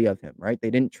very highly of him, right? They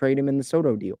didn't trade him in the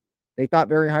Soto deal. They thought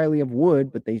very highly of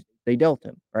Wood, but they dealt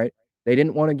him, right? They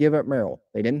didn't want to give up Merrill.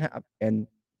 They didn't have, and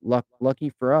lucky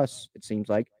for us, it seems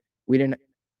like,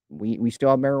 we still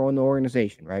have Merrill in the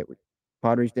organization, right?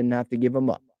 Padres didn't have to give him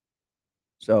up.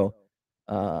 So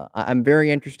I'm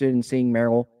very interested in seeing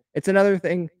Merrill. It's another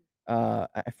thing. I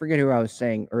forget who I was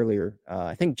saying earlier.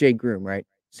 I think Jay Groom, right?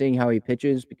 Seeing how he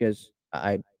pitches, because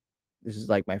this is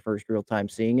like my first real time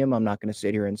seeing him. I'm not going to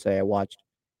sit here and say I watched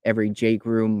every Jay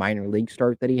Groom minor league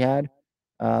start that he had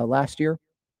last year.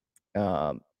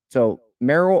 So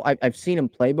Merrill, I've seen him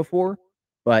play before,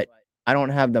 but I don't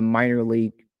have the minor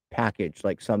league package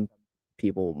like some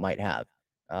people might have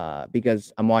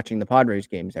because I'm watching the Padres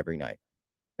games every night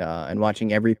and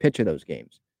watching every pitch of those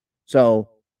games. So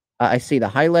I see the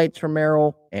highlights from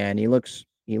Merrill, and he looks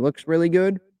He looks really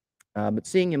good, but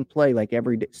seeing him play like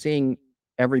every day, seeing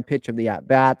every pitch of the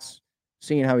at-bats,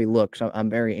 seeing how he looks, I'm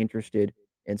very interested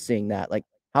in seeing that. Like,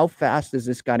 how fast is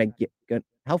this guy to get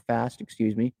how fast,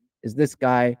 excuse me, is this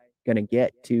guy gonna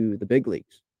get to the big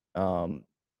leagues?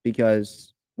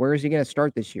 Because where is he gonna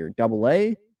start this year? Double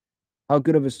A? How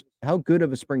good of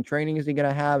a spring training is he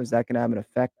gonna have? Is that gonna have an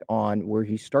effect on where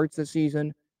he starts the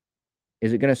season?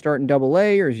 Is it gonna start in Double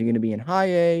A or is he gonna be in High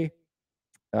A?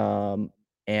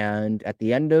 And at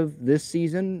the end of this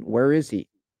season, where is he?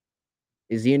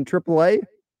 Is he in Triple A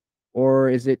or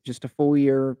is it just a full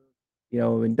year,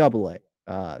 in Double A?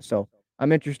 So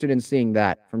I'm interested in seeing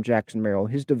that from Jackson Merrill,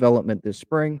 his development this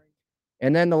spring.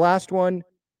 And then the last one,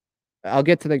 I'll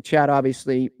get to the chat,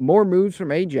 obviously. More moves from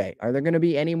AJ. Are there going to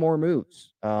be any more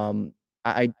moves?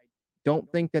 I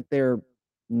don't think that there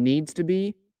needs to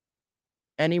be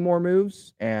any more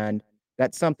moves, and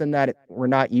that's something that we're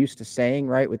not used to saying,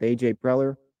 right, with AJ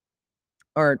Preller.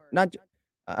 Or not.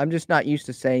 I'm just not used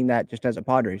to saying that just as a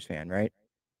Padres fan, right?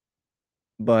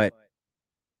 But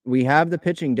we have the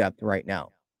pitching depth right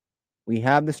now. We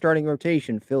have the starting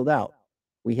rotation filled out.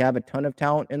 We have a ton of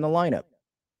talent in the lineup.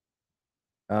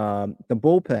 The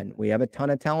bullpen, we have a ton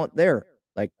of talent there.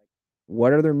 Like,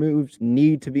 what other moves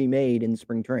need to be made in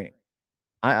spring training?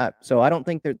 So I don't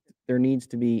think that there needs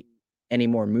to be any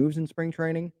more moves in spring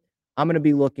training. I'm going to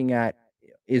be looking at,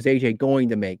 is AJ going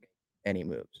to make any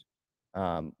moves?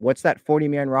 What's that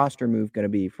 40-man roster move going to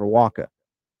be for Wacha?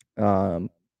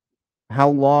 How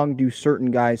long do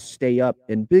certain guys stay up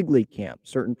in big league camp,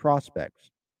 certain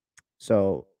prospects?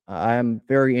 So I'm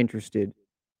very interested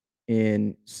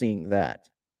in seeing that.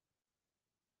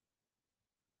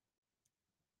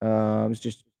 I was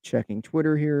just checking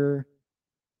Twitter here.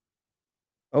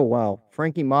 Oh, wow.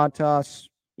 Frankie Montas,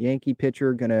 Yankee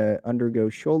pitcher, going to undergo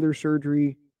shoulder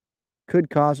surgery. Could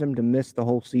cause him to miss the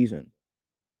whole season.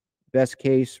 Best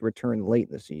case, return late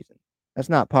in the season. That's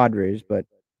not Padres, but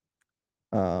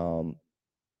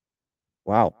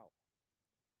wow.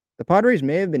 The Padres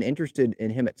may have been interested in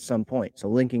him at some point, so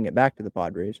linking it back to the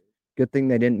Padres. Good thing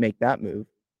they didn't make that move.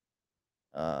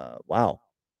 Wow.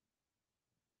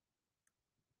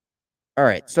 All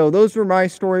right, so those were my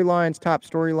storylines,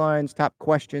 top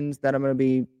questions that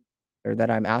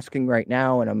I'm asking right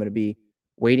now, and I'm going to be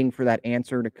waiting for that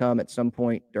answer to come at some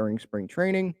point during spring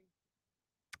training.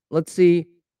 Let's see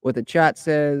what the chat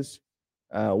says,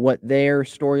 what their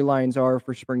storylines are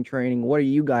for spring training. What are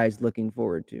you guys looking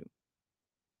forward to?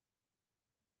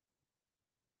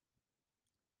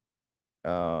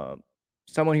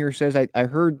 Someone here says, I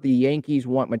heard the Yankees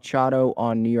want Machado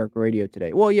on New York radio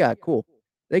today. Well, yeah, cool.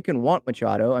 They can want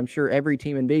Machado. I'm sure every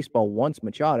team in baseball wants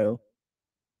Machado,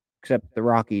 except the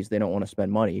Rockies. They don't want to spend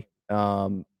money.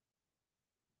 And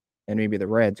maybe the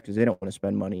Reds, because they don't want to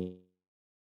spend money.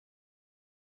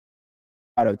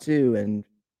 Machado, too. And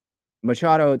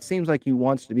Machado, it seems like he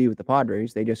wants to be with the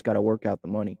Padres. They just got to work out the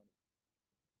money.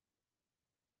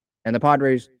 And the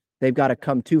Padres, they've got to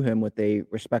come to him with a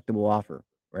respectable offer,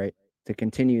 right, to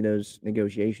continue those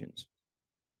negotiations.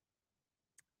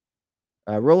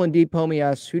 Roland D. Pomi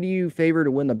asks, who do you favor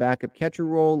to win the backup catcher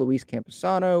role, Luis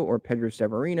Campusano or Pedro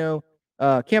Severino?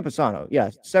 Campusano,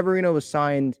 yes. Severino was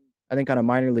signed, I think, on a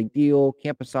minor league deal.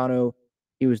 Campusano,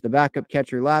 he was the backup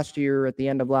catcher last year, at the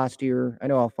end of last year. I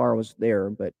know Alfaro was there,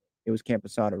 but it was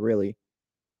Campusano, really.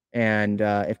 And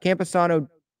if Campusano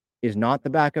is not the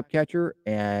backup catcher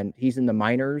and he's in the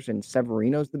minors and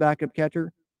Severino's the backup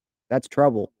catcher, that's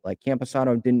trouble. Like,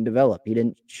 Campusano didn't develop. He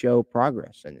didn't show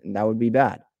progress, and that would be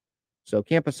bad. So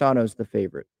Campusano's the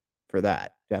favorite for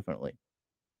that, definitely.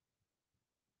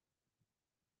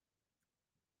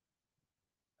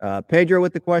 Pedro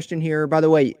with the question here. By the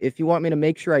way, if you want me to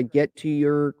make sure I get to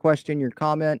your question, your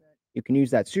comment, you can use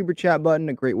that super chat button,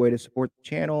 a great way to support the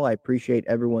channel. I appreciate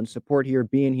everyone's support here,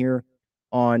 being here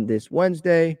on this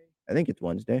Wednesday. I think it's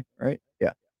Wednesday, right?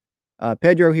 Yeah.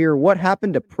 Pedro here. What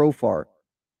happened to Profar?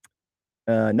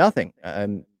 Nothing.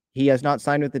 He has not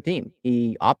signed with the team.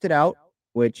 He opted out,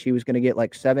 which he was going to get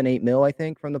like 7-8 mil, I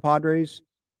think, from the Padres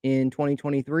in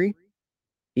 2023.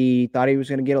 He thought he was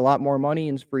going to get a lot more money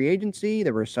in free agency.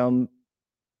 There were some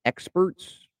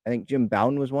experts, I think Jim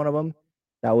Bowden was one of them,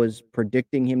 that was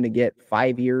predicting him to get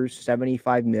 5 years,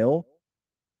 75 mil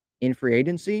in free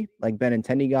agency, like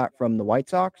Benintendi got from the White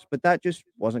Sox, but that just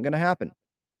wasn't going to happen.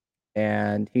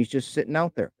 And he's just sitting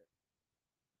out there.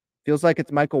 Feels like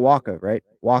it's Michael Wacha, right?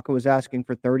 Wacha was asking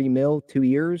for 30 mil, 2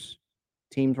 years.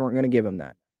 Teams weren't going to give him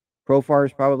that. Profar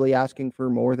is probably asking for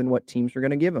more than what teams are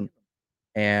going to give him.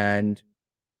 And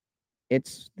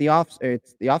the off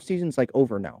season's like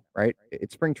over now, right?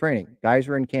 It's spring training. Guys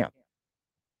are in camp.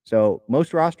 So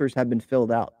most rosters have been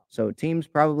filled out. So teams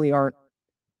probably aren't,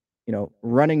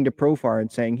 running to Profar and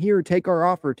saying, "Here, take our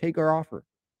offer, take our offer."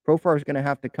 Profar is going to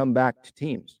have to come back to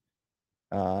teams,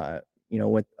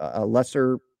 with a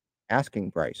lesser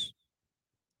asking price.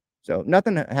 So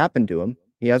nothing happened to him.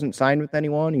 He hasn't signed with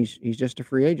anyone. He's just a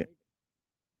free agent.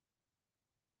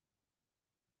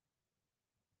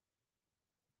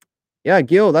 Yeah,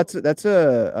 Gil, that's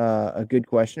a good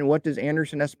question. What does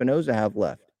Anderson Espinoza have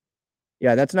left?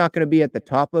 Yeah, that's not going to be at the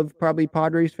top of probably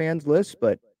Padres fans' list,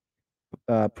 but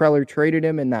Preller traded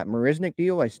him in that Marisnick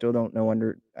deal. I still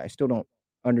don't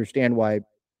understand why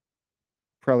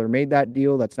Preller made that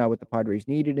deal. That's not what the Padres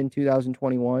needed in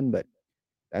 2021, but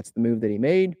that's the move that he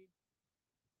made.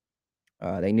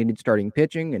 They needed starting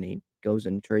pitching, and he goes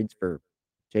and trades for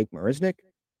Jake Marisnick.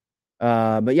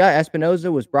 But yeah,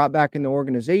 Espinoza was brought back in the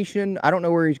organization. I don't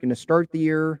know where he's going to start the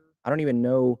year. I don't even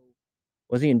know.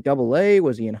 Was he in Double-A?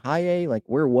 Was he in High-A? Like,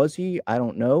 where was he? I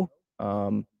don't know.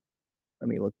 Let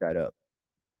me look that up.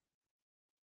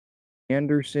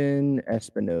 Anderson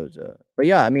Espinoza. But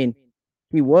yeah, I mean,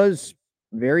 he was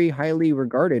very highly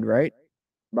regarded, right,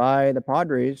 by the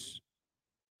Padres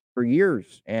for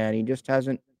years, and he just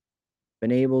hasn't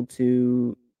been able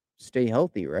to stay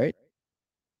healthy, right?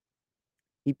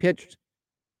 He pitched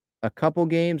a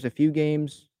few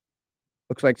games,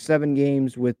 looks like 7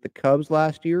 games with the Cubs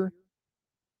last year,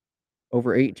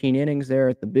 over 18 innings there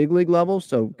at the big league level,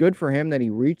 so good for him that he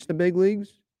reached the big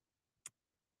leagues.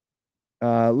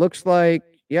 Looks like,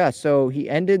 yeah, so he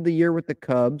ended the year with the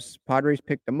Cubs. Padres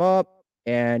picked him up,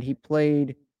 and he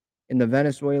played in the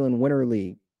Venezuelan Winter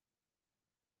League.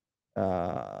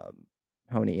 How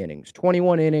many innings?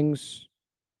 21 innings.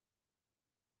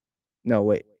 No,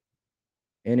 wait.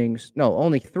 Innings. No,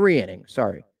 only 3 innings.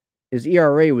 Sorry. His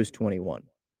ERA was 21.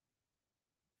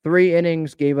 3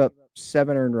 innings, gave up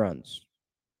 7 earned runs,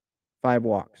 5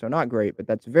 walks. So not great, but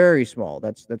that's very small.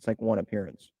 That's like 1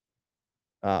 appearance.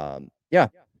 Yeah.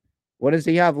 What does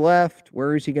he have left?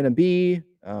 Where is he going to be?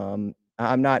 I'm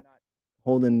not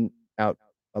holding out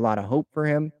a lot of hope for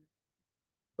him,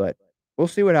 but we'll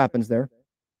see what happens there.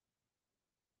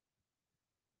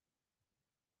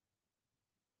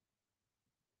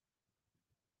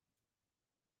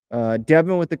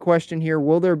 Devin with the question here: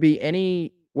 Will there be inning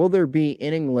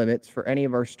limits for any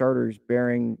of our starters,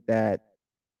 bearing they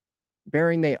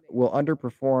will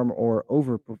underperform or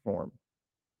overperform?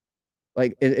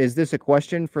 Like, is this a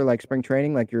question for like spring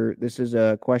training? Like, this is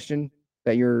a question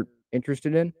that you're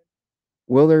interested in?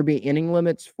 Will there be inning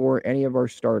limits for any of our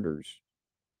starters?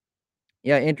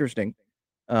 Yeah, interesting.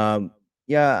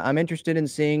 Yeah, I'm interested in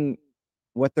seeing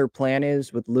what their plan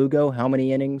is with Lugo. How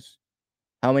many innings?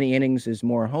 How many innings is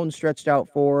Morejon stretched out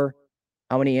for?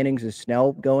 How many innings is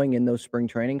Snell going in those spring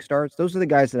training starts? Those are the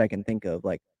guys that I can think of.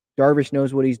 Like, Darvish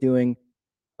knows what he's doing.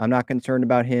 I'm not concerned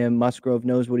about him. Musgrove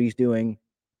knows what he's doing.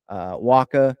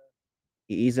 Waka,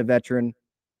 he's a veteran.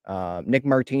 Nick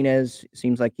Martinez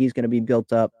seems like he's going to be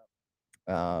built up.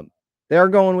 They are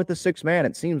going with the 6 man,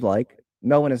 it seems like.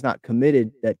 Melvin is not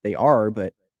committed that they are,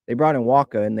 but they brought in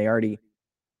Waka, and they already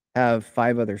have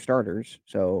 5 other starters.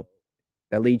 So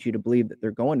that leads you to believe that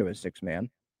they're going to a 6 man.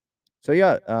 So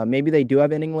yeah, maybe they do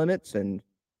have inning limits, and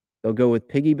they'll go with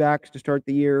piggybacks to start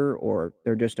the year, or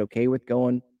they're just okay with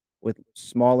going with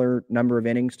smaller number of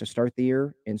innings to start the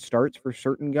year in starts for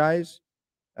certain guys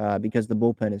because the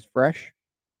bullpen is fresh.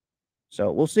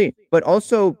 So we'll see. But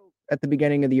also at the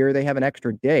beginning of the year, they have an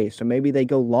extra day. So maybe they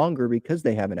go longer because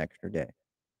they have an extra day.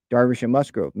 Darvish and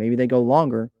Musgrove, maybe they go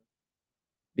longer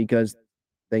because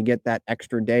they get that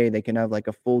extra day. They can have like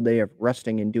a full day of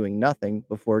resting and doing nothing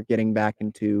before getting back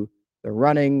into the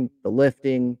running, the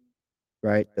lifting,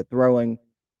 right, the throwing,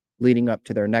 leading up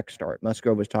to their next start.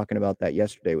 Musgrove was talking about that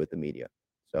yesterday with the media.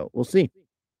 So we'll see.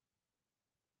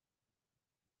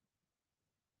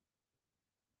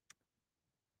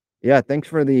 Yeah, thanks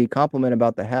for the compliment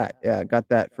about the hat. Yeah, I got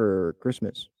that for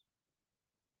Christmas.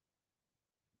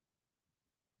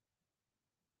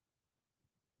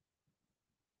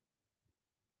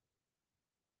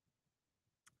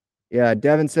 Yeah,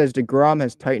 Devin says DeGrom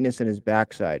has tightness in his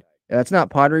backside. Yeah, that's not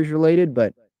Padres related,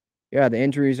 but yeah, the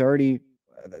injury's already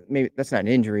maybe that's not an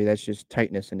injury, that's just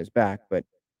tightness in his back. But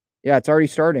yeah, it's already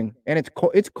starting, and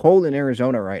it's cold in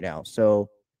Arizona right now. So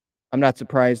I'm not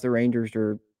surprised the Rangers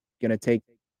are gonna take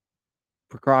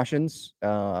precautions.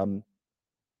 I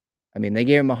mean, they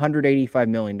gave him $185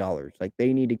 million. Like,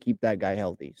 they need to keep that guy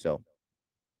healthy. So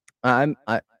I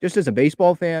just as a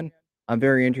baseball fan, I'm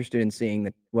very interested in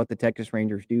seeing what the Texas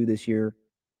Rangers do this year,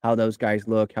 how those guys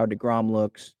look, how DeGrom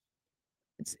looks.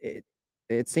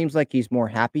 It seems like he's more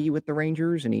happy with the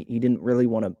Rangers, and he didn't really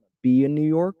want to be in New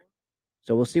York.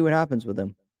 So we'll see what happens with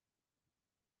him.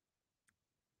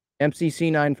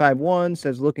 MCC951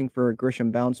 says looking for a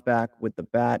Grisham bounce back with the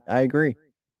bat. I agree.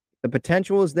 The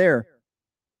potential is there.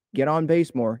 Get on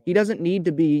base more. He doesn't need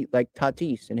to be like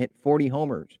Tatis and hit 40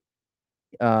 homers.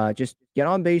 Just get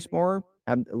on base more,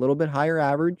 have a little bit higher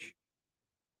average.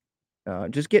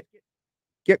 Just get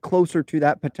closer to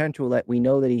that potential that we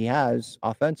know that he has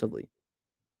offensively.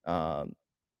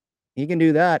 He can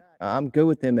do that. I'm good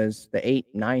with him as the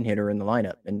 8-9 hitter in the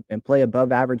lineup and play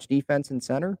above average defense in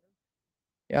center.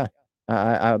 Yeah,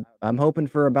 I'm hoping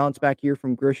for a bounce back year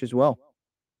from Grish as well.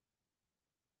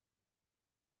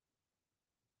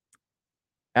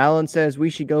 Alan says we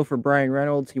should go for Brian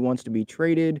Reynolds. He wants to be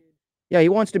traded. Yeah, he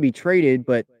wants to be traded,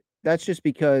 but that's just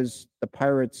because the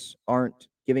Pirates aren't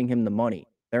giving him the money.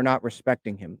 They're not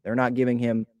respecting him. They're not giving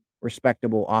him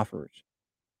respectable offers.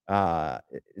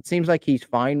 It seems like he's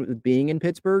fine with being in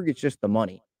Pittsburgh. It's just the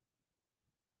money.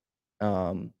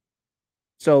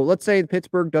 So let's say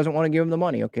Pittsburgh doesn't want to give him the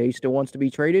money. Okay, he still wants to be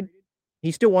traded.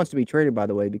 He still wants to be traded, by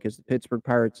the way, because the Pittsburgh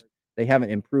Pirates, they haven't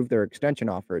improved their extension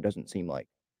offer, it doesn't seem like.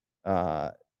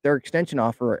 Their extension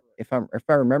offer, if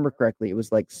I remember correctly, it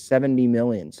was like $70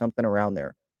 million, something around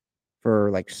there, for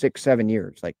like 6-7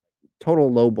 years, like total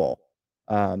lowball.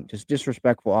 Just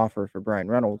disrespectful offer for Brian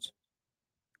Reynolds.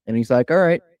 And he's like, all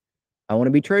right, I want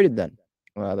to be traded then.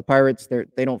 The Pirates,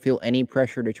 they don't feel any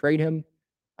pressure to trade him.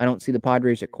 I don't see the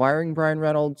Padres acquiring Brian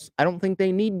Reynolds. I don't think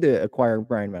they need to acquire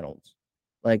Brian Reynolds.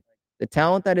 Like, the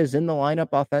talent that is in the lineup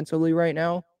offensively right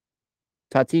now,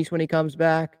 Tatis when he comes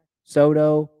back,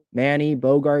 Soto, Manny,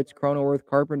 Bogarts, Cronenworth,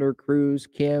 Carpenter, Cruz,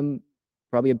 Kim,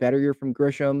 probably a better year from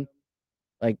Grisham.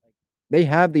 Like, they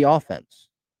have the offense.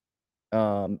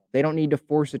 They don't need to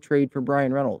force a trade for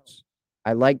Brian Reynolds.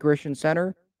 I like Grisham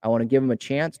center. I want to give him a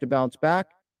chance to bounce back.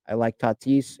 I like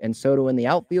Tatis and Soto in the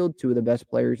outfield, two of the best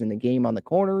players in the game on the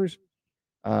corners.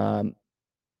 I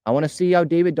want to see how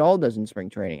David Dahl does in spring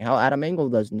training, how Adam Engel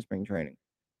does in spring training.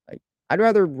 Like, I'd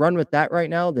rather run with that right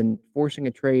now than forcing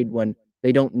a trade when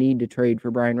they don't need to trade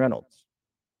for Brian Reynolds.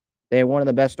 They have one of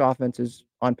the best offenses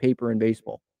on paper in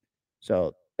baseball.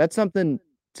 So that's something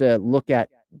to look at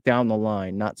down the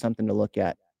line, not something to look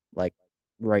at like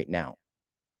right now.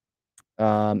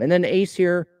 And then Ace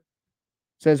here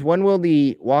says, when will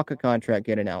the Waka contract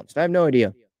get announced? I have no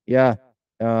idea. Yeah.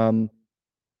 Ken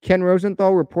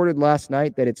Rosenthal reported last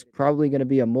night that it's probably going to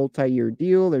be a multi-year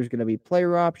deal. There's going to be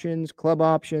player options, club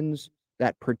options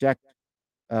that protect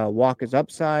Waka's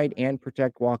upside and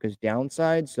protect Waka's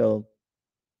downside. So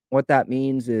what that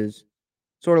means is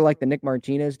sort of like the Nick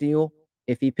Martinez deal.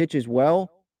 If he pitches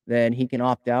well, then he can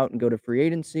opt out and go to free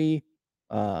agency.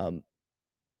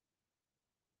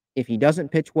 If he doesn't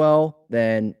pitch well,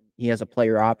 then he has a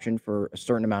player option for a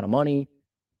certain amount of money.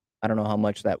 I don't know how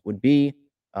much that would be.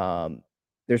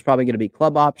 There's probably going to be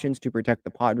club options to protect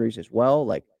the Padres as well.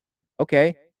 Like,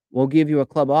 okay, we'll give you a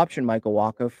club option, Michael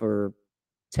Wacha, for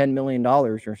 $10 million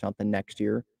or something next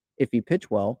year if you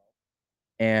pitch well.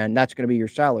 And that's going to be your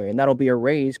salary. And that'll be a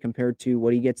raise compared to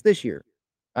what he gets this year.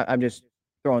 I'm just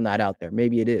throwing that out there.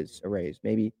 Maybe it is a raise.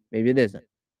 Maybe it isn't.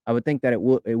 I would think that it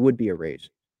would be a raise.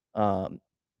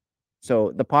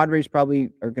 So the Padres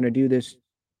probably are going to do this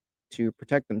to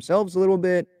protect themselves a little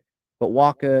bit. But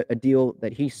Wacha, a deal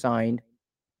that he signed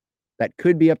that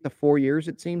could be up to 4 years,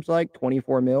 it seems like,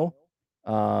 $24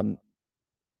 million.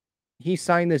 He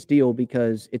signed this deal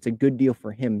because it's a good deal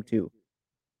for him too,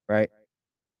 right?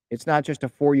 It's not just a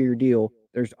 4-year deal.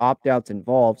 There's opt-outs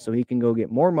involved, so he can go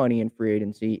get more money in free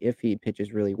agency if he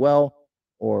pitches really well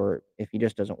or if he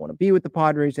just doesn't want to be with the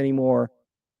Padres anymore.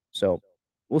 So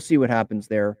we'll see what happens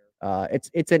there.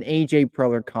 It's an A.J.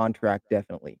 Preller contract,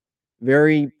 definitely.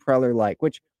 Very Preller-like,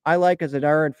 which I like as a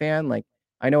diehard fan. Like,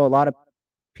 I know a lot of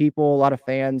people, a lot of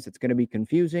fans, it's going to be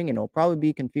confusing, and it'll probably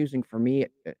be confusing for me,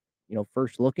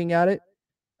 first looking at it.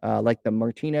 Like the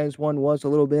Martinez one was a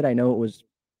little bit. I know it was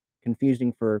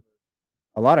confusing for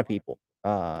a lot of people.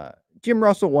 Jim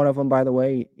Russell, one of them, by the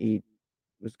way, he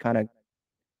was kind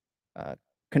of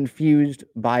confused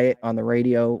by it on the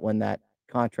radio when that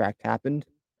contract happened.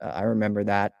 I remember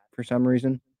that for some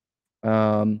reason.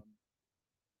 But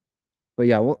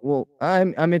yeah,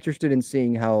 I'm interested in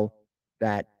seeing how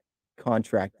that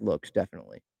contract looks,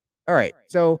 definitely. All right,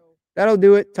 so that'll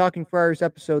do it. Talking Friars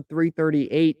episode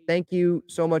 338. Thank you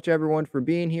so much, everyone, for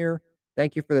being here.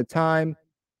 Thank you for the time.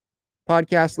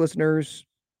 Podcast listeners,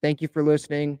 thank you for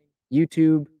listening.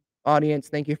 YouTube audience,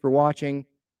 thank you for watching.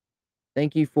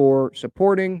 Thank you for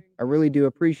supporting. I really do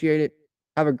appreciate it.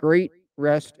 Have a great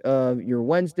rest of your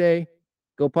Wednesday.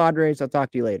 Go Padres. I'll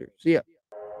talk to you later. See ya.